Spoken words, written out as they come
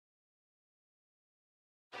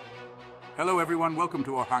Hello everyone, welcome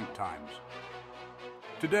to Orank Times.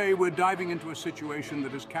 Today we're diving into a situation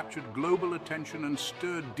that has captured global attention and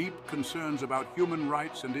stirred deep concerns about human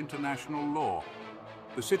rights and international law.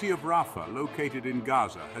 The city of Rafah, located in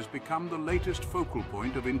Gaza, has become the latest focal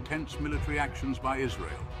point of intense military actions by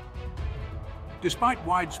Israel. Despite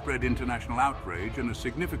widespread international outrage and a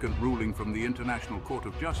significant ruling from the International Court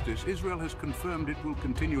of Justice, Israel has confirmed it will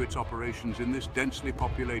continue its operations in this densely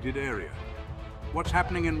populated area. What's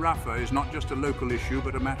happening in Rafah is not just a local issue,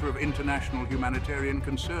 but a matter of international humanitarian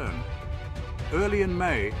concern. Early in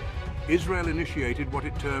May, Israel initiated what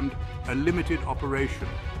it termed a limited operation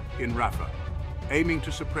in Rafah, aiming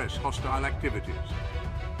to suppress hostile activities.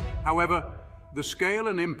 However, the scale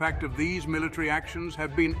and impact of these military actions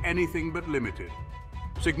have been anything but limited.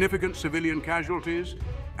 Significant civilian casualties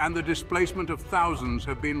and the displacement of thousands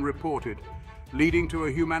have been reported, leading to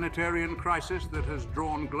a humanitarian crisis that has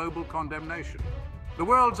drawn global condemnation. The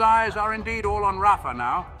world's eyes are indeed all on Rafah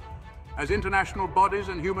now, as international bodies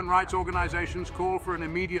and human rights organizations call for an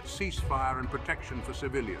immediate ceasefire and protection for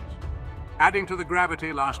civilians. Adding to the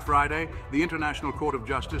gravity, last Friday, the International Court of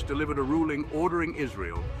Justice delivered a ruling ordering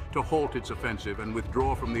Israel to halt its offensive and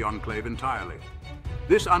withdraw from the enclave entirely.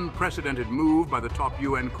 This unprecedented move by the top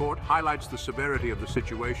UN court highlights the severity of the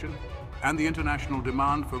situation and the international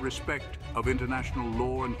demand for respect of international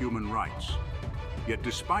law and human rights. Yet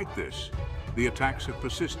despite this, the attacks have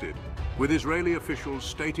persisted, with Israeli officials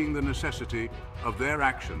stating the necessity of their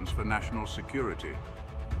actions for national security.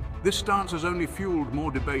 This stance has only fueled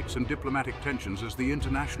more debates and diplomatic tensions as the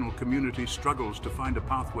international community struggles to find a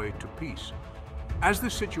pathway to peace. As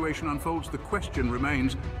this situation unfolds, the question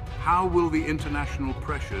remains, how will the international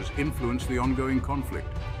pressures influence the ongoing conflict?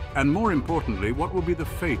 And more importantly, what will be the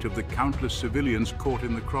fate of the countless civilians caught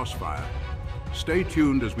in the crossfire? Stay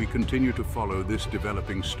tuned as we continue to follow this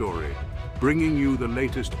developing story, bringing you the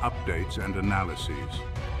latest updates and analyses.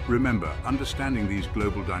 Remember, understanding these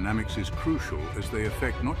global dynamics is crucial as they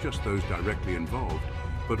affect not just those directly involved,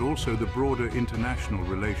 but also the broader international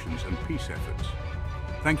relations and peace efforts.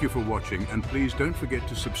 Thank you for watching, and please don't forget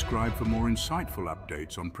to subscribe for more insightful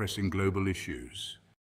updates on pressing global issues.